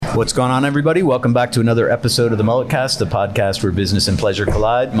What's going on, everybody? Welcome back to another episode of the Mulletcast, the podcast where business and pleasure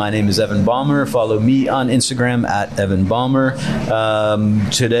collide. My name is Evan Balmer. Follow me on Instagram at Evan Balmer.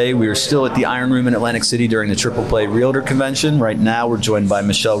 Today, we are still at the Iron Room in Atlantic City during the Triple Play Realtor Convention. Right now, we're joined by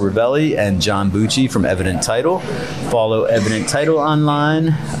Michelle Rivelli and John Bucci from Evident Title. Follow Evident Title online.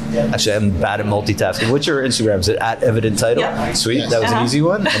 Actually, I'm bad at multitasking. What's your Instagram? Is it at Evident Title? Yep. Sweet. Yes. That was an easy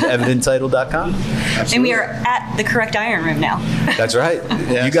one. And evidenttitle.com. And we are at the correct Iron Room now. That's right.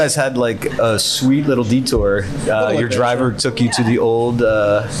 Yes. You guys had like a sweet little detour. Your driver took you to the old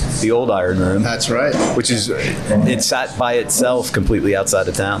Iron Room. That's right. Which is, it sat by itself completely outside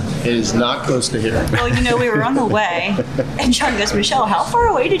of town. It is not close to here. Well, we were on the way, and John goes, Michelle, how far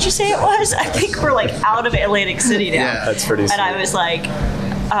away did you say it was? I think we're like out of Atlantic City now. Yeah, that's pretty sweet. And I was like,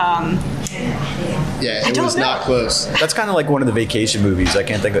 yeah, it was not close. That's kind of like one of the vacation movies. I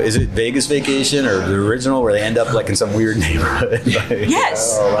can't think of. Is it Vegas Vacation or the original where they end up like in some weird neighborhood?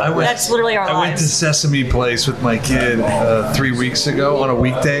 Yes, that's literally our lives. I went to Sesame Place with my kid 3 weeks ago on a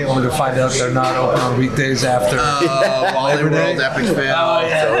weekday, only to find out they're not open on weekdays after Wally World Epic Fail. Oh,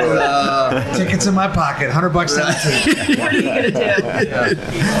 yeah. Tickets in my pocket, $100 down too. What are you gonna do? Yeah.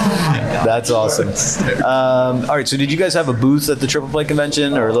 That's awesome. All right, so did you guys have a booth at the Triple Play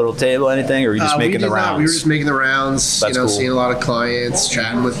Convention or a little table, anything, or were you just making the rounds? We were just making the rounds. That's cool. Seeing a lot of clients,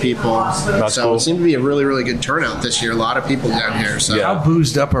 chatting with people. That's so cool. It seemed to be a really, really good turnout this year. A lot of people down here. So Yeah. How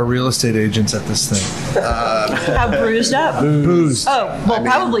boozed up are real estate agents at this thing? How bruised up? Boozed. Oh, well,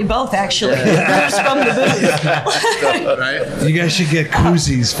 probably both, actually. Bruised from the booze. right? You guys should get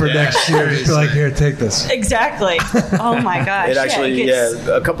koozies for next year. Just be like, here, take this. Exactly. Oh my gosh. It actually,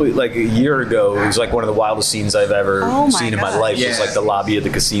 a year ago, it was like one of the wildest scenes I've ever seen in my life. It was like the lobby of the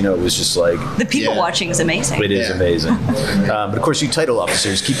casino. It was just like... The people watching is amazing. It is amazing. But of course, you title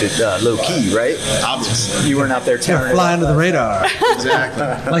officers keep it low key, right? Obviously. You weren't out there tearing Fly under the radar.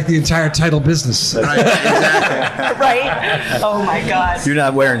 Exactly. Like the entire title business. Right, exactly. Right? Oh my God. You're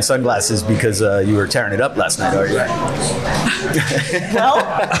not wearing sunglasses because you were tearing it up last night, are you? Well,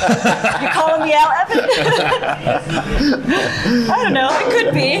 you're calling me out, Evan? I don't know. It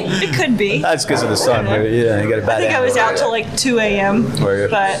could be. It could be. That's because of the sun. You got a bad I think I was angle. out till like 2 a.m.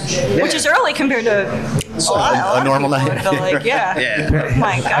 Which is early compared to a normal night. Like, Oh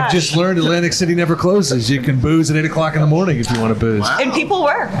my gosh. I've just learned Atlantic City never closes. You can booze at 8 o'clock in the morning if you want to booze. Wow. And people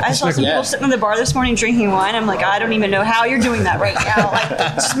were. I saw some people sitting in the bar this morning drinking wine. I'm like, I don't even know how you're doing that right now.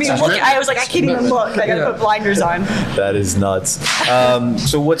 Like, just me looking. I was like, I can't even look. I gotta put blinders on. That is nuts.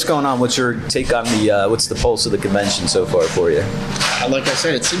 So what's going on? What's your take on what's the pulse of the convention so far for you? Like I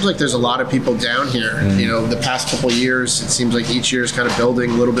said, it seems like there's a lot of people down here. The past couple of years, it seems like each year is kind of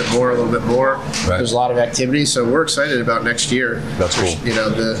building a little bit more. Right. There's a lot of activity, so we're excited about next year. That's cool.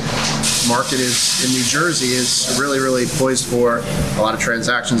 The market is in New Jersey is really, really poised for a lot of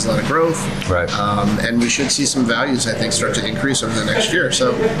transactions, a lot of growth. Right. And we should see some values, I think, start to increase over the next year.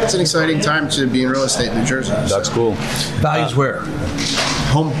 So it's an exciting time to be in real estate in New Jersey. That's cool. Values where?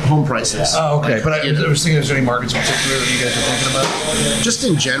 Home prices. Oh, okay. But I was thinking, is there any markets in particular that you guys are thinking about? Just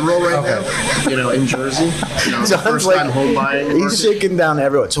in general right now, in Jersey. First time home buying. He's shaking down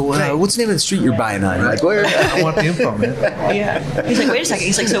everyone. So what's the name of the street you're buying on? Like, where? I want the info, man. Yeah. He's like, wait a second.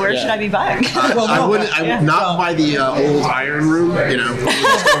 He's like, so where should I be buying? I would not buy the old Iron Room.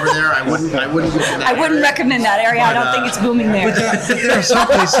 Over there. I wouldn't. I wouldn't recommend that area. I don't think it's booming there.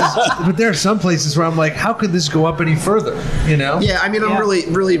 But there are some places where I'm like, how could this go up any further? Yeah, I mean, I'm really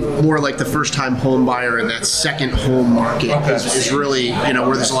more like the first time home buyer, and that second home market is really,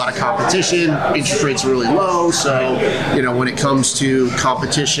 where there's a lot of competition. Interest rates are really low, so when it comes to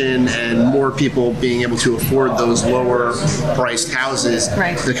competition and more people being able to afford those lower priced houses,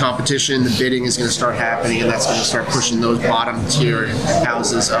 the competition, the bidding is going to start happening, and that's going to start pushing those bottom tier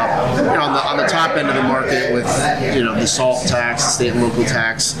houses up. On the top end of the market with the SALT tax, the state and local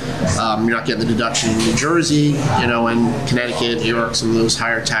tax, you're not getting the deduction in New Jersey, and Connecticut, New York, some of those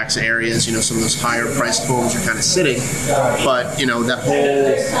higher tax areas, some of those higher priced homes are kind of sitting. But, that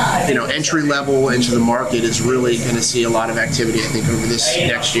whole, entry level into the market is really going to see a lot of activity, I think, over this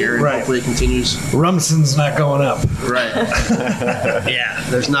next year. And hopefully it continues. Rumson's not going up. Right. Yeah.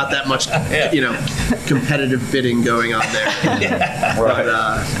 There's not that much, competitive bidding going on there.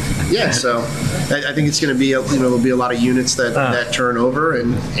 But, so I think it's going to be, there'll be a lot of units that turn over,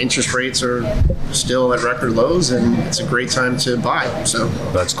 and interest rates are still at record lows, and it's a great time to buy. So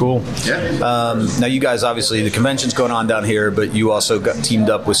that's cool. Yeah. Now, you guys, obviously, the convention's going on down here, but you also got teamed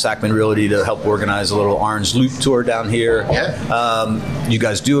up with Sacman Realty to help organize a little Orange Loop tour down here. Yeah. You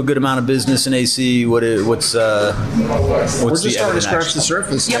guys do a good amount of business in AC. see what's we're just the starting to scratch the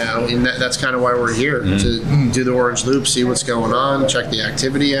surface now, and that's kind of why we're here to do the Orange Loop, see what's going on, check the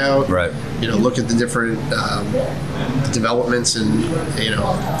activity out, right? Look at the different developments, and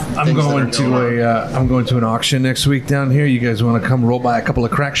I'm going to an auction next week down here. You guys want to come roll by a couple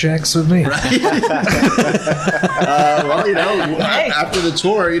of crack shacks with me? Right. After the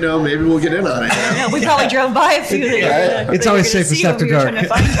tour, maybe we'll get in on it. Yeah, we probably drove by a few. It's always safest after dark.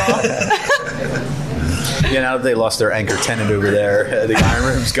 Now that they lost their anchor tenant over there, the iron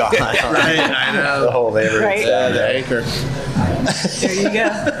room's gone. Right, I know. The whole neighborhood. Right. The anchor. There you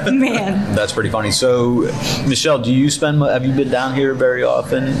go, man. That's pretty funny. So, Michelle, have you been down here very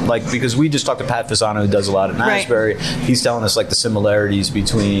often? Because we just talked to Pat Fasano, who does a lot in Asbury. He's telling us the similarities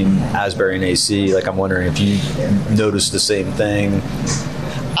between Asbury and AC. I'm wondering if you noticed the same thing.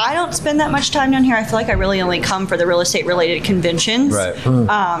 I don't spend that much time down here. I feel like I really only come for the real estate related conventions. Right.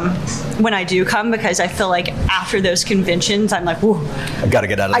 When I do come, because I feel like after those conventions, I'm like, whoa, I got to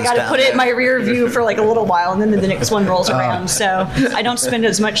get out of this I got to town. put it in my rear view for a little while, and then the next one rolls around. So I don't spend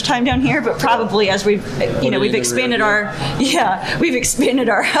as much time down here, but probably as we've expanded our You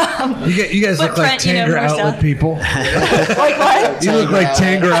guys look like Tanger Outlet people. Like what? You look like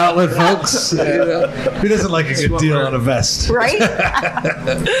Tanger Outlet folks. Who doesn't like a good deal on a vest? Right?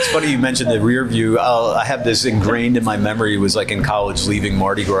 It's funny you mentioned the rear view. I have this ingrained in my memory. It was in college leaving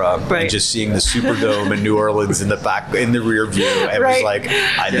Mardi Gras and just seeing the Superdome in New Orleans in the back in the rear view. It was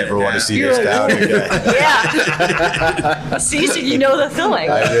I never want to see this town again. Yeah. See, so you know the feeling.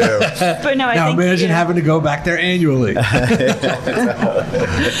 I do. But no, I think imagine having to go back there annually. But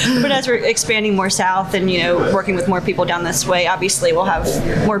as we're expanding more south and working with more people down this way, obviously we'll have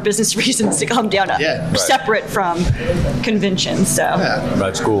more business reasons to come down separate from conventions. So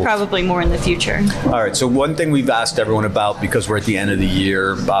That's cool. Probably more in the future. All right. So one thing we've asked everyone about, because we're at the end of the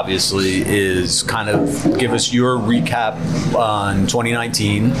year, obviously, is kind of give us your recap on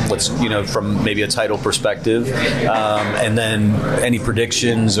 2019. Let's from maybe a title perspective, and then any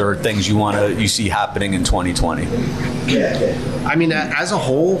predictions or things you see happening in 2020. I mean, as a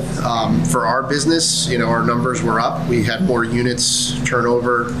whole, for our business, our numbers were up. We had more units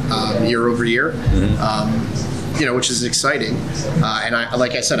turnover year over year. Which is exciting. And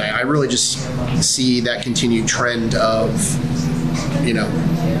like I said, I really just see that continued trend of,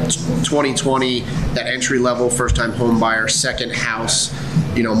 2020, that entry level, first time home buyer, second house,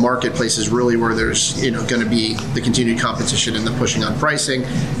 marketplace is really where there's, going to be the continued competition and the pushing on pricing.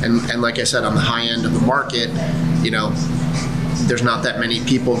 And like I said, on the high end of the market, there's not that many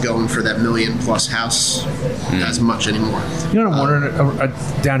people going for that $1 million+ house as much anymore. What I'm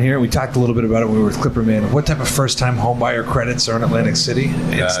wondering down here, we talked a little bit about it when we were with Clipperman. What type of first-time homebuyer credits are in Atlantic City?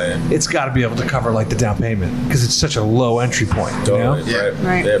 It's got to be able to cover the down payment because it's such a low entry point. Totally.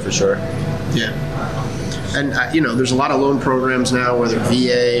 Right. Yeah, for sure. Yeah. And there's a lot of loan programs now, whether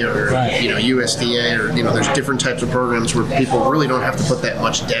VA or USDA or there's different types of programs where people really don't have to put that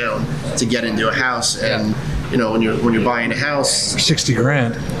much down to get into a house. And when you're buying a house,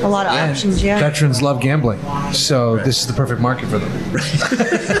 $60,000. A lot of options, yeah. Veterans love gambling, so this is the perfect market for them.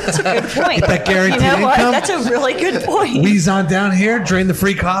 That's a good point. That guaranteed income? income. That's a really good point. Wheeze on down here, drain the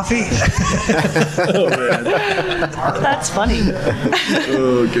free coffee. oh man, that's funny.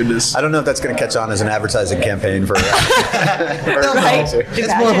 Oh goodness. I don't know if that's going to catch on as an advertising campaign for. Right.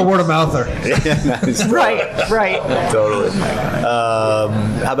 It's more of a word of mouther. Right. Totally.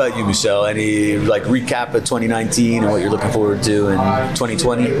 How about you, Michelle? Any recap of 2019 and what you're looking forward to in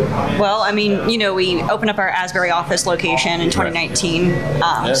 2020? Well, I mean, we opened up our Asbury office location in 2019,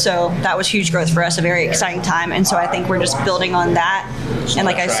 so that was huge growth for us, a very exciting time, and so I think we're just building on that. And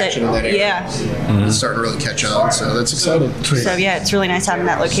like I said, it's starting to really catch on, so that's exciting. So it's really nice having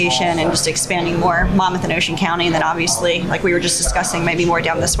that location and just expanding more Monmouth and Ocean County, and then obviously, like we were just discussing, maybe more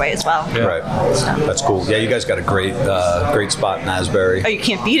down this way as well. Yeah. Right. So. That's cool. Yeah, you guys got a great spot in Asbury. Oh, you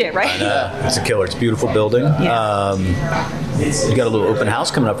can't beat it, right? I know. It's a killer. It's a beautiful building. Yeah. You got a little open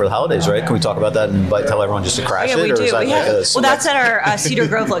house coming up for the holidays, right? Can we talk about that and tell everyone just to crash it? We do. Is that well, that's at our Cedar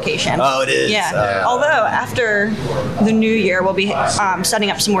Grove location. Oh, it is? Yeah. Although after the new year, we'll be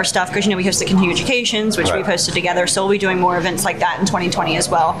setting up some more stuff because, we host the Continue Educations, which we've hosted together. So we'll be doing more events like that in 2020 as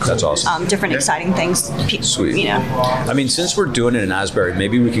well. That's awesome. Different exciting things. Sweet. I mean, since we're doing it in Asbury,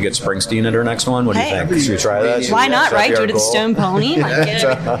 maybe we could get Springsteen at our next one. What do you think? Should we try that? Why not, right? Do it at the Stone Pony.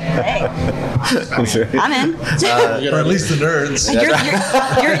 Hey, I'm in. Or at least the nerds.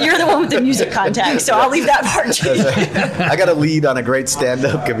 You're the one with the music contact, so I'll leave that part to you. I got a lead on a great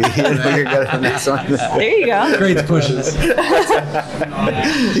stand-up comedian. We could get the next one. There you go. Great pushes.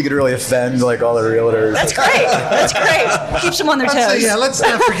 You could really offend like all the realtors. That's great. That's great. Keeps them on their toes. Yeah, let's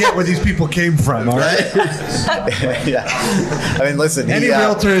not forget where these people came from, all right? Yeah. I mean, listen. Any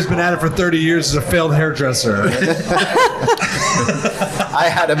realtor who's been at it for 30 years is a failed hairdresser. I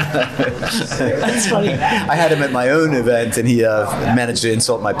had him. That's funny. I had him at my own event, and he managed to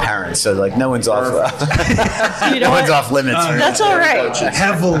insult my parents. So like, no one's off. You know No one's what? off limits. That's all right.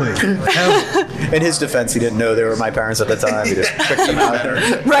 Heavily. In his defense, he didn't know they were my parents at the time. He just picked them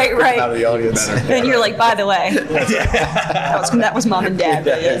out, Right. out of the audience. And you're like, by the way, that was mom and dad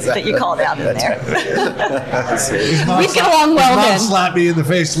that you called out in there. We get along well Mom then. slapped me in the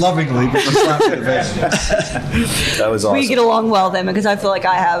face lovingly, but she slapped me in the face. That was awesome. We get along well then because I feel like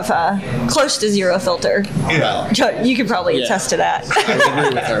I have close to zero filter. Well, You can probably attest to that. I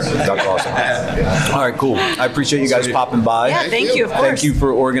agree with her. That's awesome. All right, cool. I appreciate you guys popping by. Yeah, thank you, of course. Thank you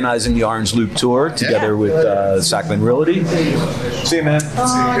for organizing the Orange Loop tour together with Sackman Realty. See you, man.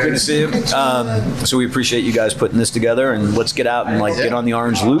 Good to see you. So we appreciate you guys putting this together, and let's get out and like get on the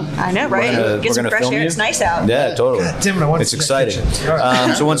Orange Loop. I know, right? Get some fresh air. It's nice out. Yeah, totally. Damn it, I want It's to see exciting. that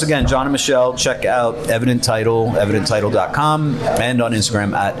kitchen. So once again, John and Michelle, check out Evident Title, evidenttitle.com, and on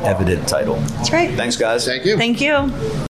Instagram at Evident Title. That's right. Thanks, guys. Thank you. Thank you.